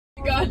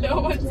God, no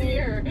one's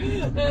here.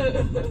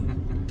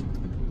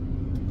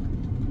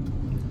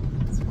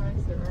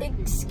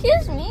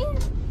 Excuse me?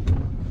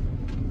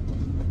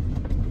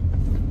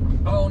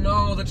 Oh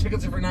no, the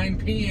tickets are for 9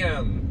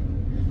 p.m.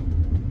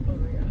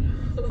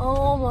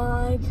 Oh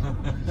my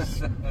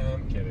god.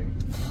 I'm kidding.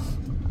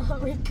 Oh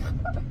my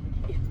god.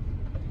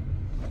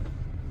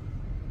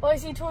 Oh, I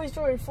see Toy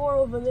Story 4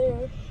 over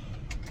there.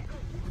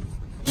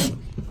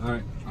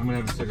 Alright, I'm gonna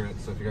have a cigarette,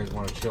 so if you guys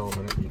want to chill a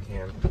minute, you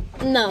can.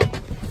 No.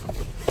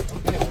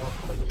 Okay, well,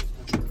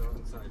 go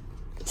inside.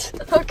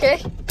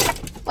 Okay.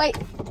 Wait,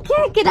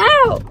 can't get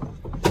out.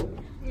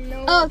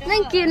 No, Oh,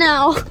 thank you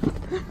now.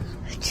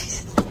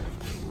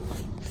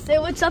 Say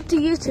what's up to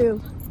YouTube.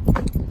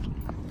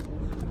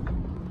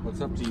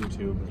 What's up to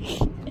YouTube?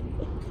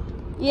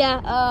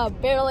 Yeah,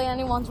 barely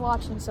anyone's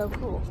watching, so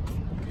cool.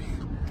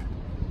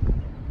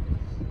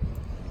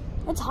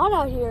 It's hot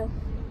out here.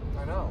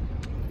 I know.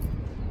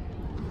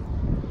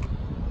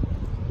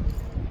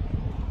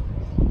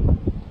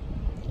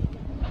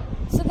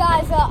 So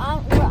guys,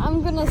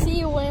 I'm gonna see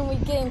you when we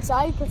get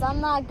inside because I'm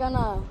not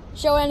gonna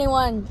show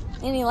anyone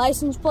any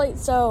license plate,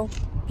 so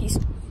peace.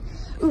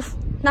 Oof,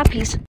 not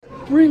peace.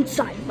 We're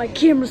inside. My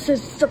camera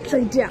says it's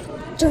upside down.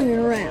 Turn it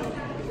around.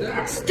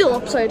 It's still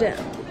upside down.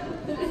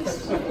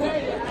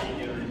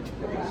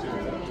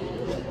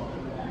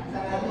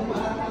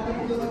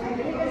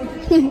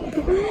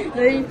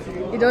 Hey,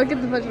 you don't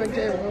get to touch my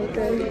camera,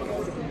 okay?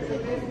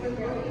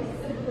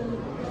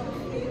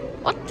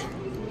 What?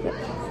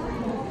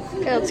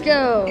 Okay, let's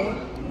go.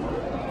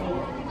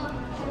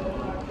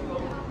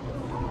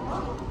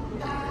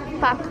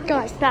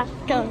 Popcorn,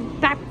 popcorn,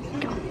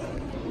 popcorn.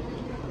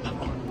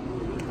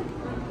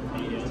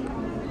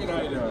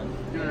 How you doing?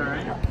 Doing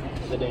alright?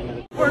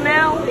 We're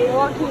now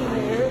walking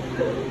there.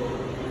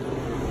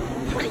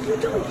 What are you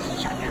doing?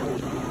 Shut up.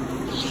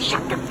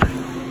 Shut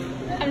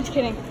up. I'm just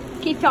kidding.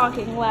 Keep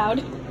talking loud.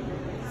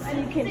 Are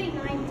you kidding?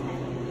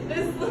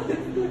 This looks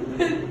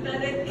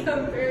pathetic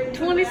compared to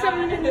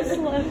 27 minutes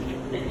left.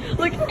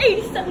 Look,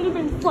 87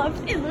 minutes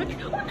left. And look,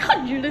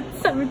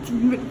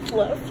 117 minutes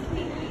left.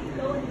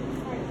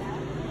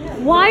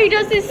 Why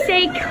does it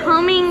say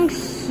coming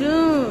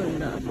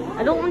soon?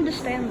 I don't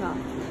understand that.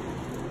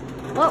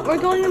 Well, we're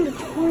going into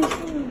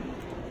 27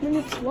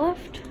 minutes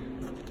left.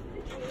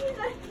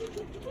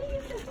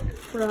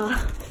 Bruh.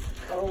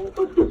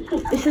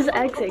 This is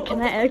exit.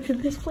 Can I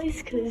exit this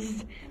place?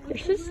 Because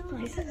there's just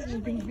places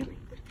being really.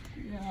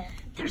 Yeah.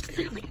 There's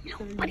literally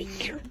nobody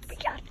here. We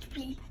got to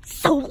be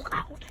so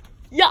loud.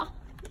 Yeah.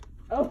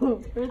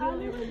 Oh, there's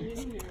only one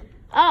in here.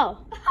 Oh,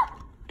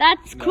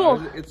 that's cool.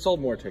 No, it sold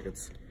more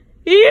tickets.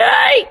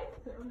 Yay!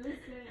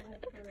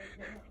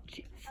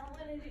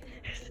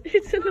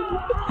 It's in the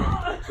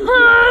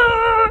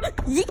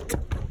Yeet.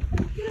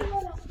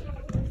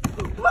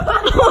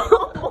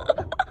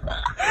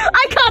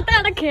 I caught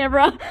that on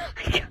camera.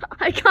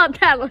 I caught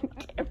that on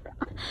camera.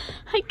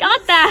 I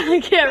got that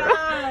on camera.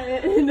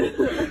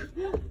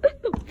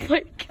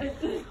 Wait, are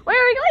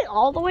we going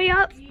all the way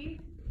up?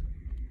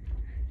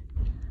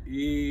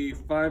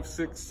 E5,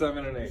 6,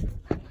 7, and 8.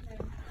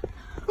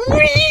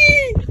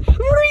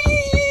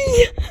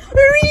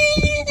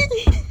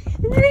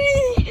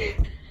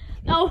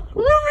 No.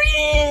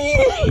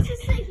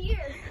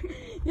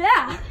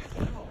 Yeah.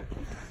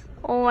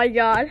 Oh my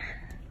god.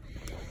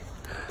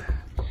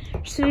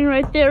 Sitting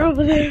right there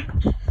over there.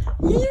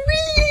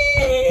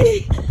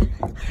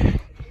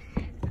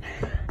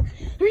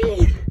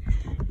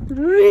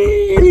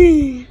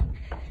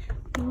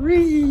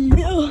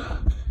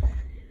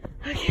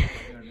 Okay.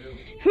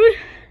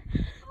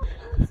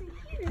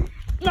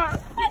 No.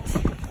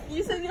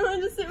 You said you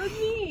wanted to sit with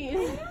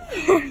me.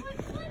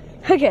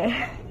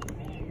 Okay.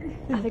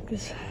 I think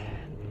this.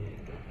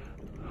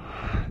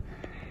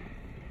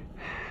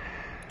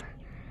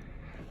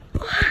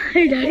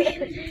 Hey, Daddy.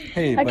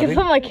 Hey, I buddy. can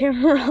put my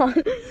camera on.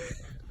 Alright,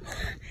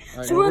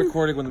 So we're we're-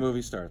 recording when the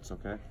movie starts,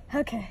 okay?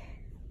 Okay.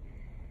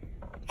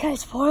 Can I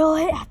spoil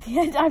it at the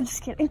end? I'm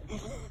just kidding.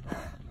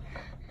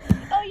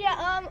 Oh yeah,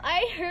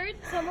 I heard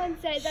someone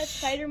said that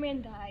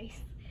Spiderman dies.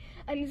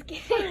 I'm just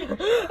kidding.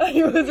 I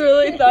was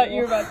really thought you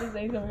were about to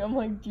say something. I'm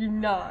like, do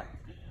not.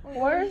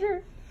 Where's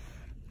your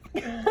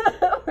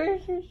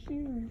Where's your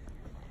shoes?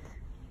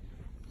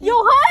 Yo,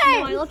 hey!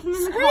 No, I left them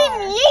in the Scream car.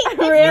 yeet!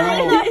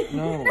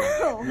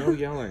 Really? No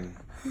yelling.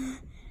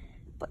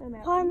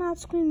 Why not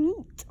scream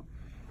yeet?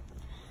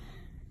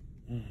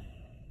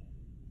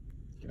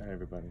 Good night,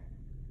 everybody.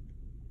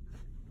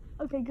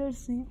 Okay, go to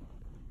sleep.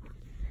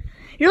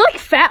 You're like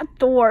Fat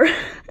Thor.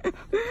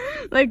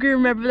 Like,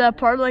 remember that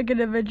part, like in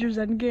Avengers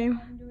Endgame?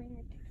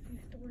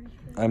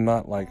 I'm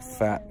not like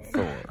Fat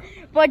Thor.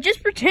 But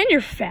just pretend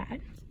you're fat.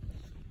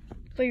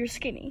 But you're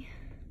skinny.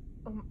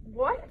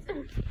 What? Hey,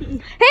 I'm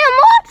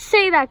allowed to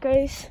say that,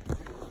 guys.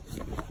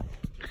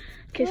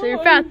 Okay, so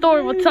you're Fat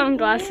Thor with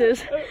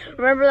sunglasses.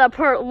 Remember that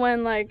part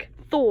when, like,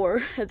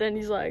 Thor, and then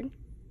he's like,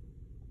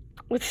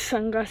 with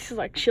sunglasses,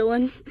 like,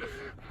 chilling?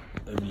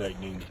 I'm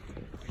lightning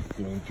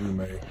going through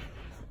my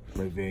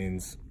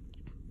veins.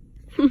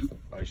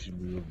 I should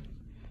move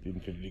the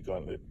Infinity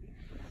Gauntlet.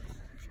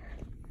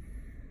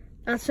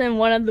 That's in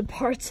one of the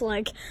parts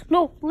like,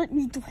 no, let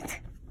me do it.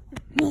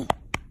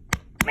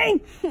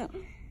 Me.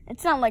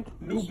 It's not like...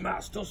 Noob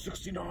Master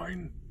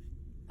 69.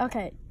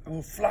 Okay. I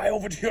will fly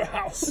over to your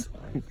house.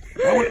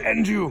 I will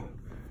end you.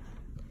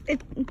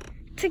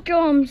 Take your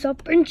arms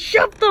up and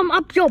shove them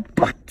up your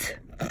butt.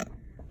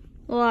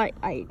 Well,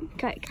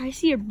 can I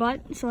see your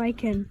butt so I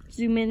can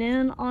zoom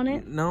in on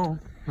it? No,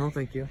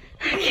 thank you.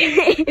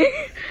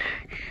 Okay.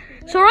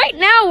 So right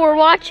now we're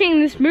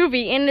watching this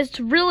movie and it's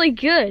really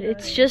good.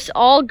 It's just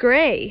all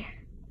gray.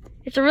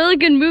 It's a really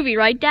good movie,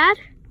 right, Dad?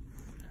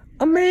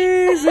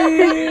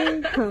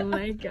 Amazing. Oh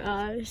my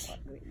gosh.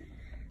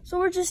 So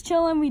we're just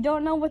chilling. We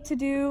don't know what to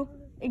do.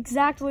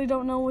 Exactly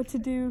don't know what to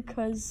do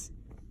because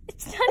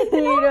it's not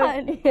even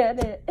on. Get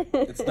it.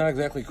 It's not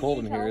exactly cold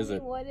in here, is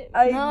it? No,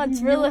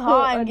 it's really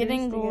hot. I'm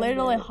getting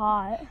literally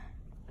hot.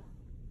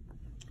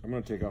 I'm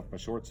gonna take off my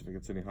shorts if it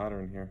gets any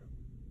hotter in here.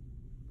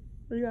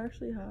 Are you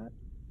actually hot?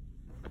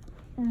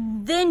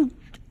 Then,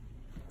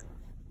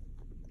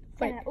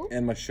 wait.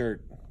 And my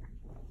shirt.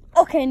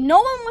 Okay, no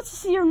one wants to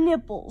see your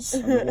nipples.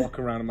 I'm gonna walk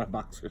around in my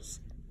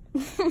boxers.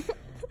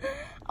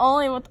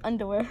 Only with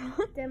underwear.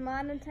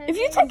 Demonetization. If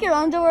you take your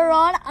underwear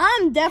on,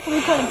 I'm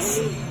definitely putting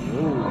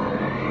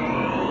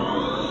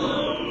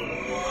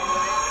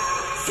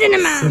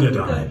cinema.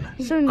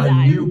 Cinedigm.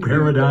 A new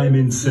paradigm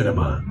in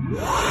cinema.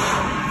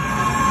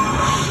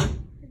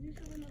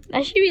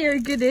 That should be a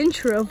good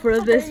intro for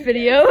this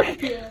video.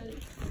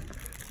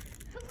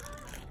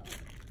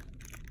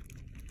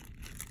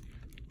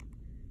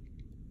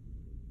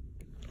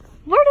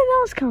 Where did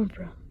those come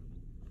from?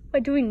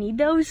 Wait, do we need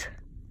those?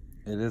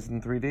 It is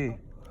in 3D.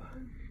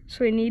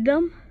 So we need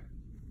them?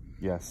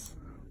 Yes.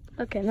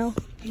 Okay, no.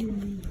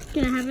 Can I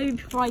have it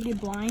before I get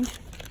blind?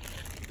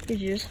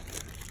 Here's yours.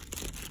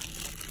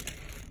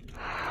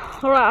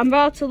 Alright, I'm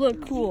about to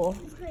look cool.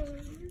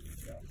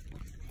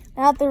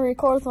 I have to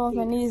record some of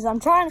my knees. I'm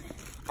trying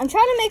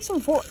to make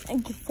some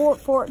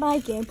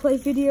Fortnite gameplay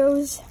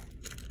videos.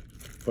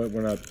 But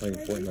we're not playing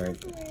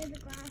Fortnite.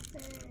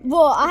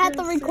 Well, I have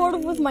to record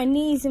it with my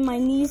knees, and my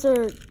knees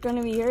are going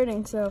to be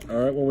hurting, so. All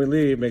right, when we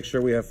leave, make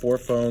sure we have 4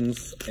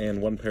 phones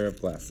and 1 pair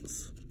of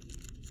glasses.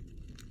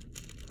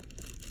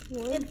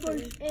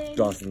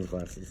 Dawson's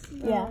glasses.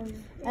 Yeah,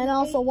 and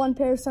also 1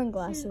 pair of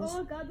sunglasses.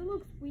 Oh god, that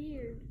looks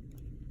weird.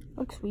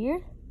 Looks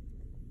weird?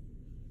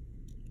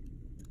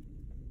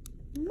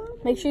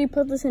 Make sure you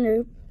put this in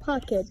your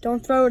pocket.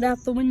 Don't throw it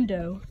out the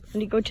window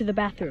when you go to the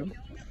bathroom.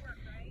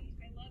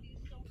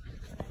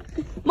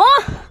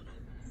 Mom!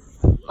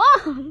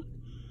 Mom!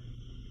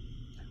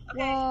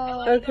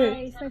 Whoa,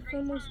 Okay. guys, my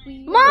phone looks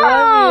weird. Mom!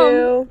 Love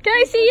you. Can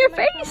I see your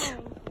face?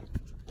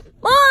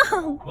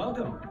 Mom!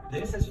 Welcome.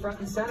 This is Front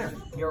and Center,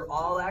 your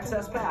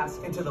all-access pass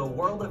into the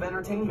world of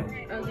entertainment.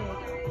 Okay.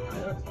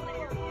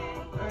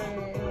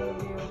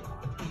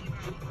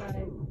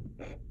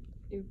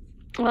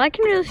 Well, I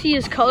can really see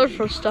his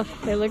colorful stuff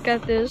if I look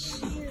at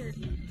this.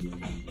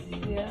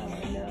 Yeah,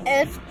 I know.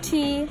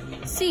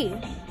 FTC.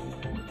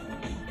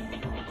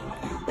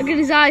 Look at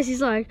his eyes.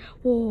 He's like,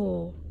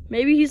 whoa.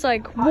 Maybe he's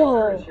like,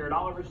 whoa. Here at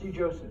Oliver C.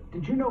 Joseph.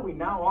 Did you know we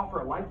now offer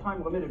a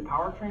lifetime limited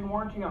powertrain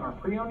warranty on our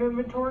pre-owned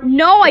inventory?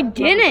 No, I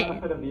didn't.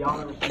 Benefit of the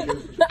Oliver C.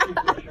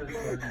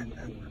 Joseph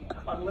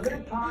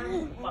unlimited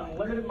time,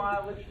 unlimited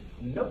mileage,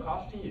 no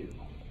cost to you.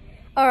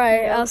 All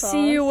right, I'll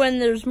see you when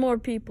there's more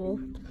people.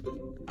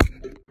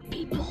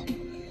 People.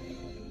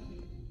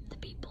 The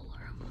people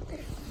are over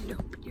there.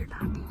 Nope, you're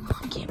not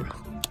on camera.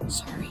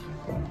 Sorry.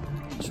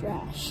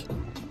 Trash.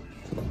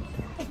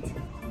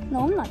 No,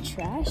 I'm not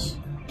trash.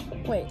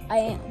 Wait, I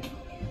am.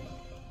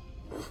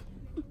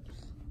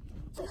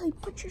 Lily,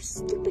 put your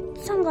stupid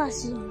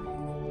sunglasses on.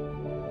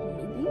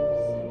 Maybe.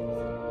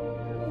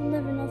 You'll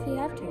never know if you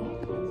have to.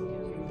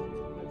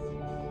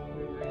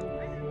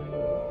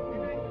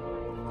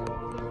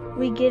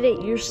 We get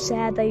it. You're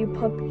sad that your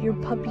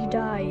puppy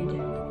died.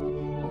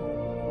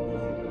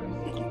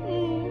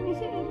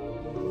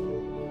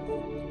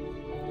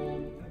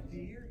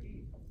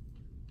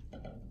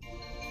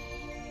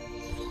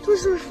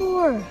 Who's there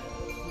for?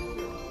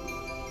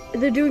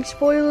 They're doing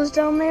spoilers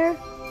down there.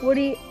 What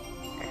do you?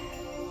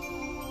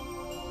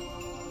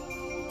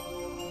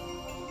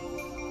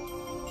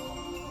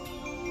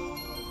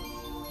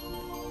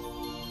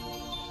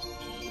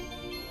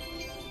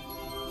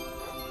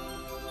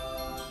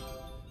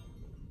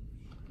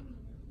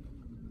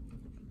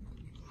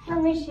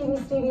 From Machine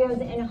Studios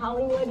in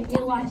Hollywood,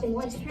 you're watching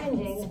What's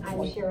Trending.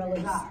 I'm Shira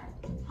Lazar.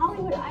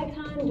 Hollywood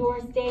icon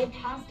Doris Day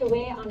passed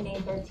away on May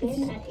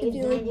 13th at age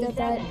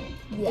 97.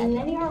 And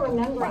many are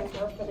remembering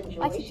her for the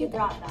joy she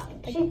brought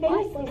them. She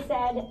famously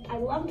said, "I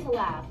love to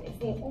laugh. It's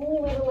the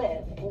only way to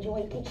live.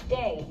 Enjoy each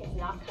day. It's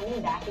not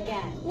coming back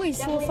again." Wait,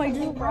 so if I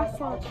do laugh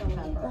for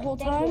the whole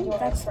time,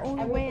 that's the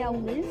only way I'll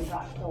live?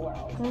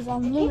 Because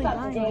I'm really Keep up to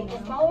dying date.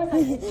 now. Follow us on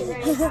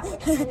Instagram at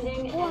What's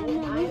Trending,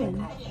 and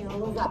I'm at Shira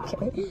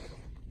Lazar. Okay.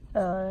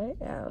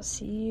 I'll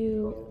see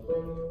you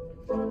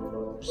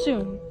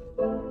soon.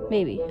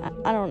 Maybe.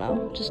 I don't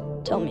know. Just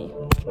tell me.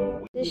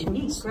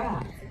 Eat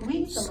craft.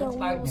 Weeks So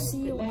we'll see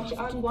you match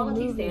our after the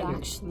quality movie,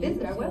 standards. actually,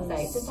 Visit our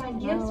website to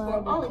find gifts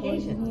for all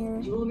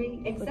occasions.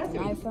 Jewelry,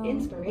 accessories, iPhone,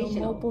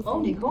 inspirational, mobile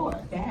home phone. decor,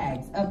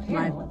 bags,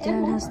 apparel, My and dad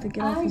more. has to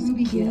get off his iRuby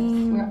Gifts,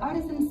 game. where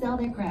artisans sell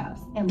their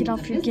crafts. And Get leave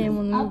off the your game business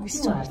when the up movie to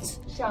starts.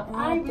 us. Shop And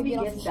I have to get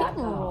off the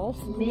camera roll.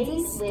 irubygifts.com. Made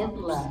with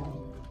love.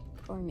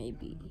 Or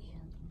maybe.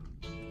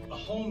 A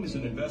home is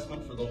an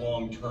investment for the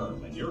long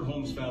term, and your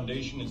home's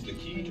foundation is the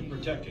key to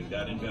protecting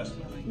that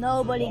investment.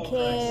 Nobody Wall cracks,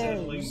 cares.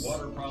 settling,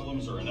 water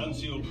problems, or an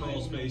unsealed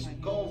crawl space,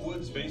 call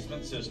Woods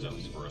Basement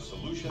Systems for a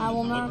solution I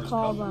will that not delivers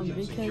call comfort them and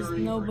because security for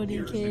nobody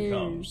years to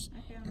come. cares.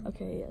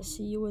 Okay, yeah,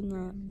 see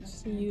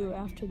you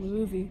after the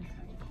movie.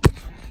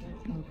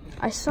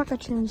 I suck at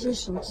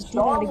transitions. Just do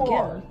Star that Wars: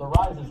 again. The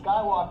Rise of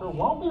Skywalker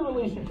won't be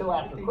released until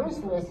after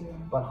Christmas,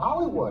 but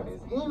Hollywood is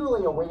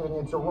eagerly awaiting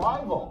its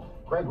arrival.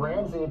 Greg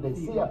Ramsey, the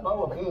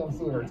CFO of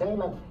AMC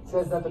Entertainment,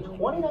 says that the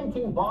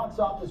 2019 box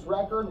office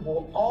record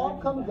will all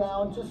come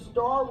down to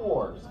Star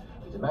Wars.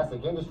 The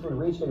domestic industry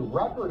reached a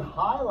record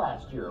high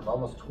last year of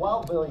almost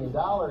 $12 billion,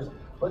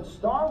 but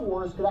Star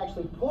Wars could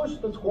actually push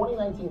the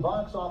 2019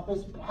 box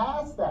office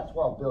past that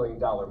 $12 billion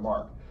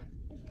mark.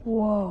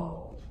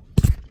 Whoa.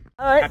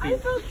 I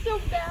felt so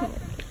bad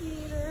for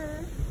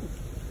Peter.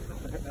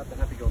 Not the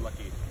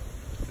happy-go-lucky.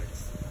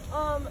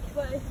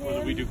 But Or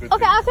that we do good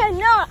Okay, things. okay,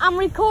 no, I'm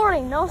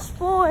recording. No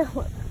spoilers.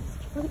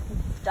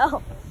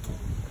 Stop.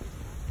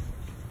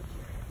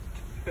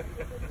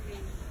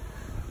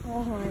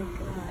 Oh my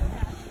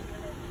god.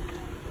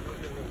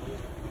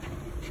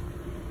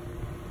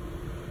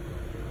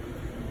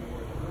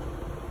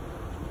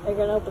 Are you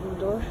gonna open the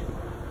door?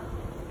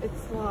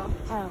 it's locked.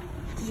 Oh.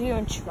 Did you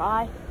even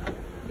try?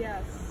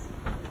 Yes.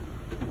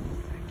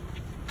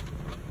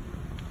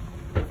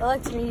 I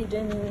like to me you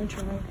didn't even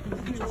try.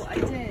 No, I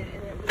did,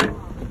 and it was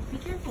locked. Be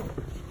careful.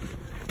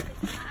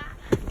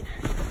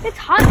 It's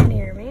hot in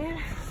here, man.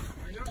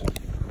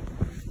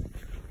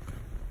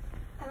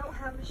 I don't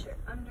have a shirt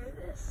under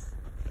this.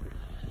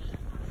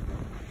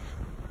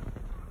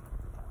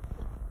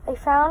 I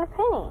found a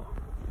penny.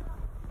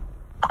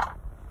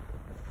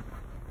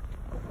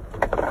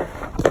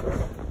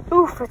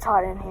 Oof, it's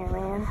hot in here,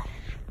 man.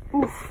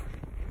 Oof.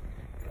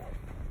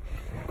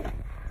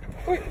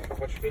 Watch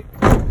your feet.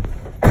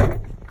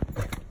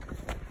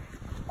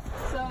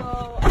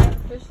 So I've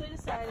officially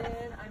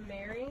decided I'm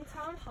marrying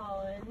Tom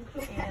Holland,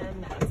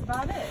 and that's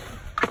about it.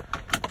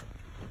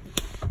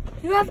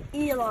 You have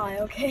Eli,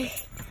 okay?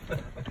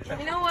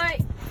 You know what?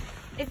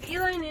 If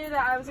Eli knew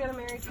that I was gonna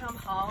marry Tom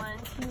Holland,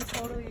 he would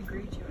totally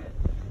agree to it.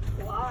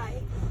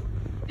 Why?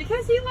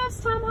 Because he loves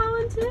Tom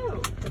Holland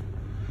too.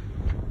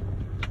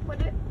 What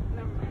did?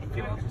 Never mind.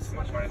 You know, so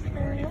much why does he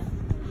marry you?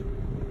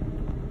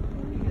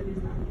 Because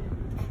he's not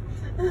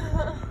gay.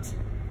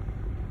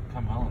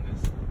 Tom Holland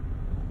is.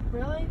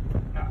 Really?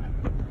 No, I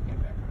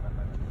can't back on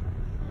that.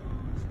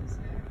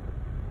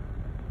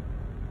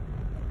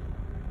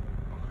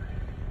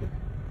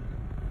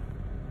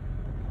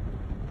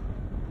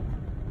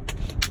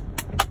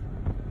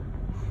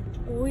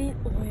 Wait.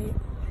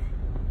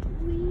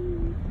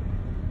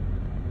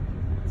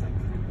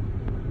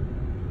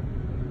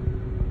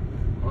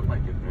 Look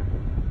like it,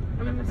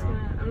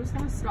 man. I'm just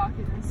gonna stalk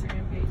his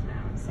Instagram page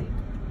now and see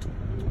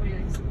what he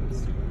likes to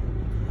post.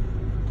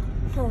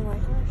 Oh my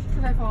gosh.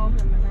 Because I follow him,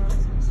 but now I'm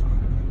just gonna stalk him.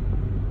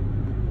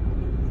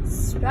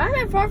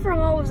 Spiderman Far From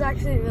Home was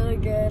actually really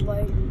good.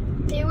 Like,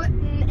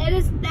 It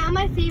is now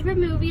my favorite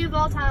movie of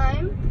all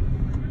time.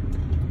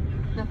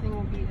 Nothing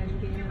will beat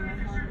Endgame in my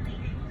heart.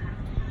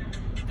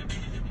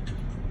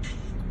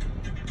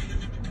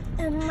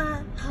 in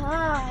my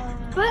heart.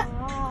 But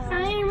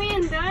Iron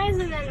Man dies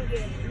in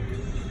Endgame.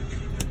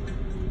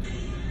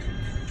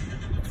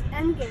 It's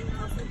Endgame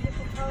now, so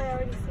people probably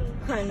already seen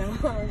it. I know,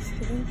 I was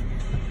kidding.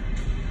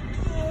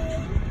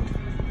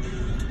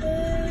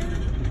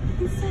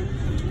 He's so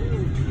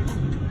cute.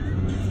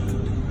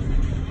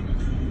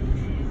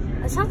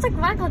 It sounds like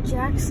Michael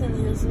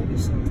Jackson music or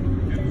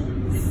something like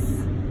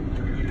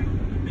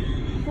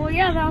that. Well,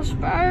 yeah, that was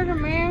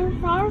Spider-Man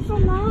Far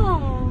From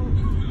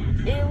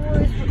Home. It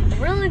was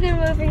a really good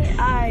movie.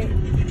 I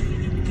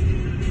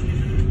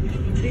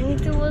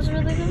think it was a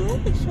really good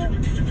movie.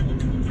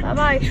 So,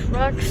 bye-bye,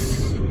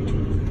 trucks.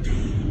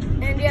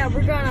 And yeah,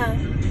 we're gonna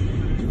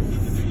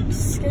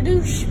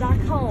skadoosh back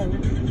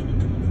home.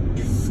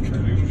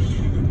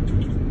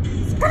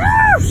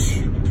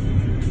 Skadoosh!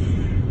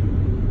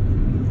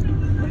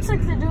 Looks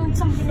like they're doing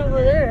something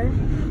over there.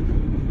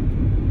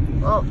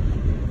 Oh.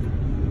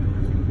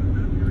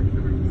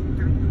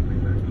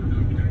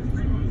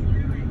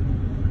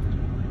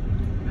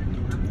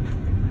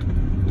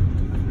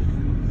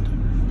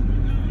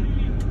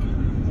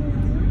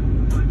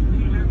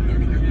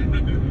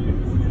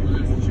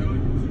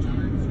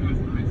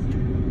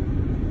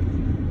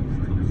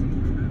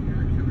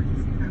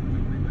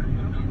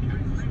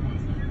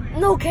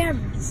 No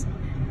cameras.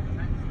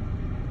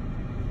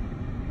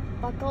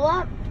 Buckle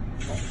up.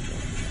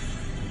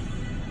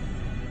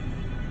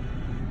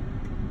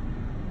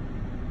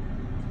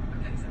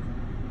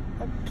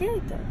 can't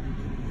eat that.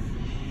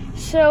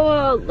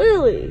 So,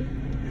 Lily.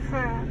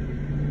 Huh.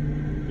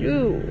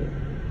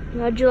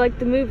 How'd you like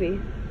the movie?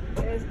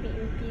 It was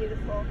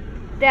beautiful.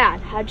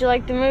 Dad, how'd you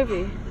like the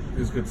movie? It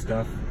was good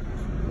stuff.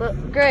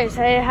 Look, Grace,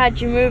 how'd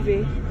your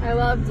movie? I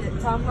loved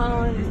it. Tom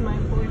Holland is my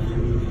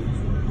boyfriend.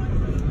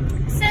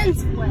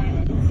 Since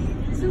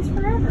when? Since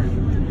forever.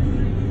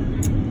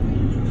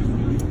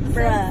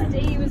 Bruh. Since the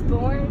day he was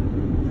born.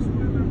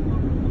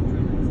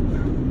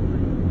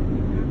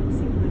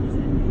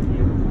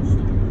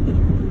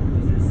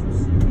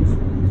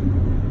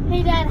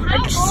 Hey Dad,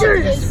 how old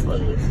is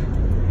he?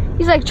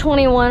 He's like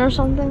 21 or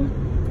something.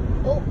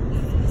 Oh,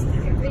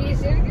 are you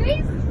sure,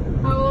 Grace?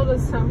 How old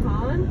is Tom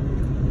Holland?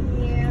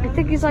 Yeah. I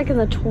think he's like in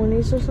the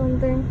 20s or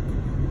something.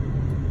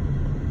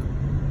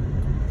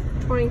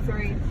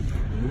 23.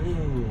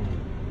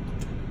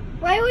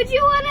 Why would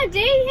you want to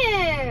date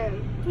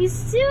him?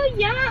 He's too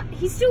young.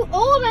 He's too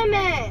old, I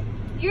meant.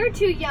 You're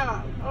too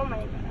young. Oh my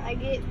god, I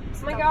get.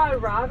 Oh my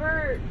god,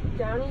 Robert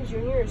Downey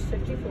Jr. is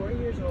 54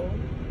 years old.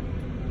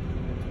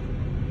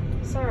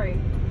 Sorry.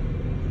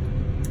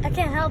 I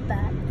can't help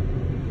that.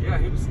 Yeah,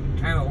 he was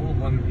kind of old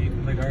when he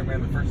played Iron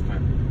Man the first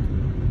time.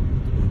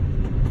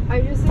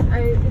 I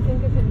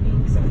think of him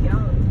being so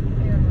young.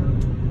 I don't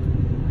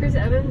know. Chris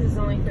Evans is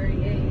only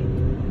 38.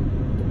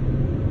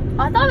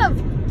 I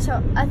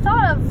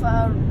thought of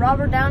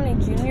Robert Downey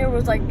Jr.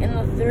 was like in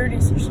the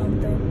 30s or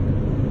something.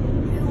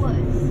 Who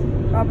was?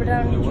 Robert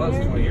Downey It Jr.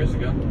 was 20 years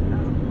ago.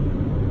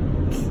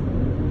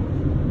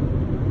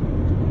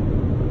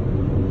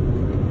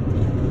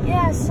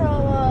 Yeah,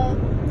 so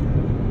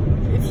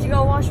if you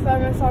go watch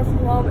Spiderman Far From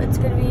Home, it's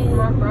gonna be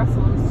Mark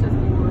Ruffalo is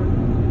 51.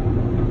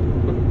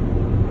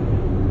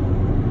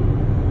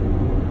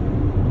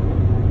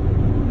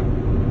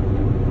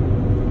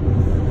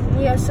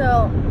 yeah.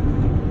 So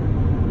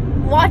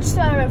watch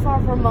Spiderman Far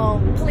From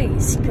Home,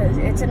 please, because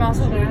it's an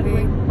awesome movie.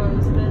 Chadwick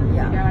Boseman,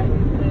 Yeah. the guy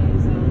who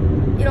plays.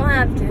 You don't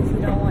have to if you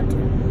don't want to.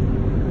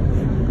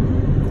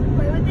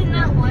 Why would they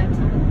not want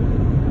to?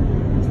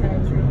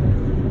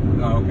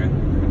 Oh, okay.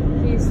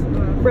 He's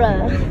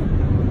Bruh.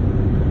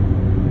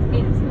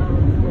 He's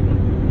 40.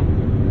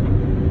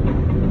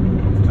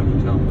 It's tough to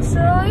tell.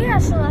 So yeah,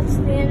 so that's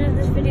the end of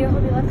this video.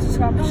 Hope you like,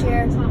 subscribe, and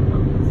share.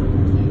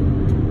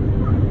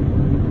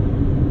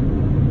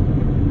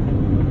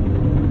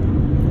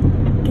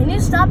 Can you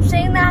stop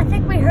saying that? I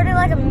think we heard it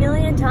like a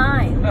million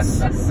times.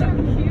 That's so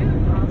cute.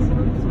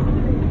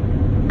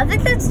 Awesome. I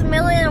think that's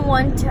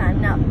 1,001 time.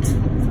 No.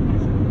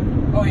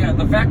 Oh yeah,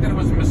 the fact that it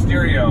was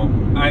Mysterio,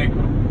 I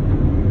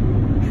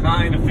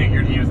kind of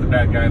figured he was the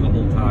bad guy the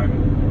whole time.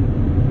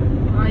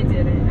 I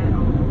didn't at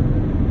all.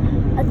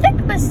 I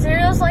think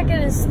Mysterio's like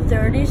in his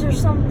 30s or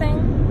something.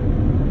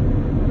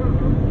 I don't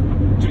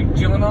know. Jake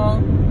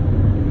Gyllenhaal?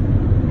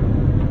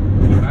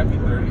 He might be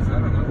 30s, I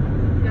don't know.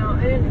 No,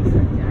 I didn't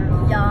expect it at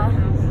all. Yeah.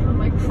 I'm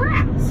like,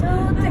 crap. So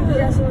thank you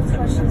guys so much for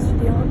watching this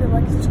video. Hope you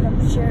like, subscribe,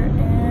 and share,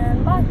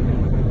 and bye.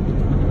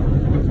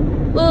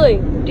 Lily,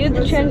 do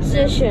the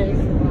transition.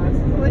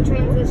 What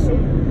transition?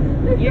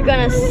 You're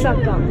gonna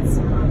suck on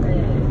it.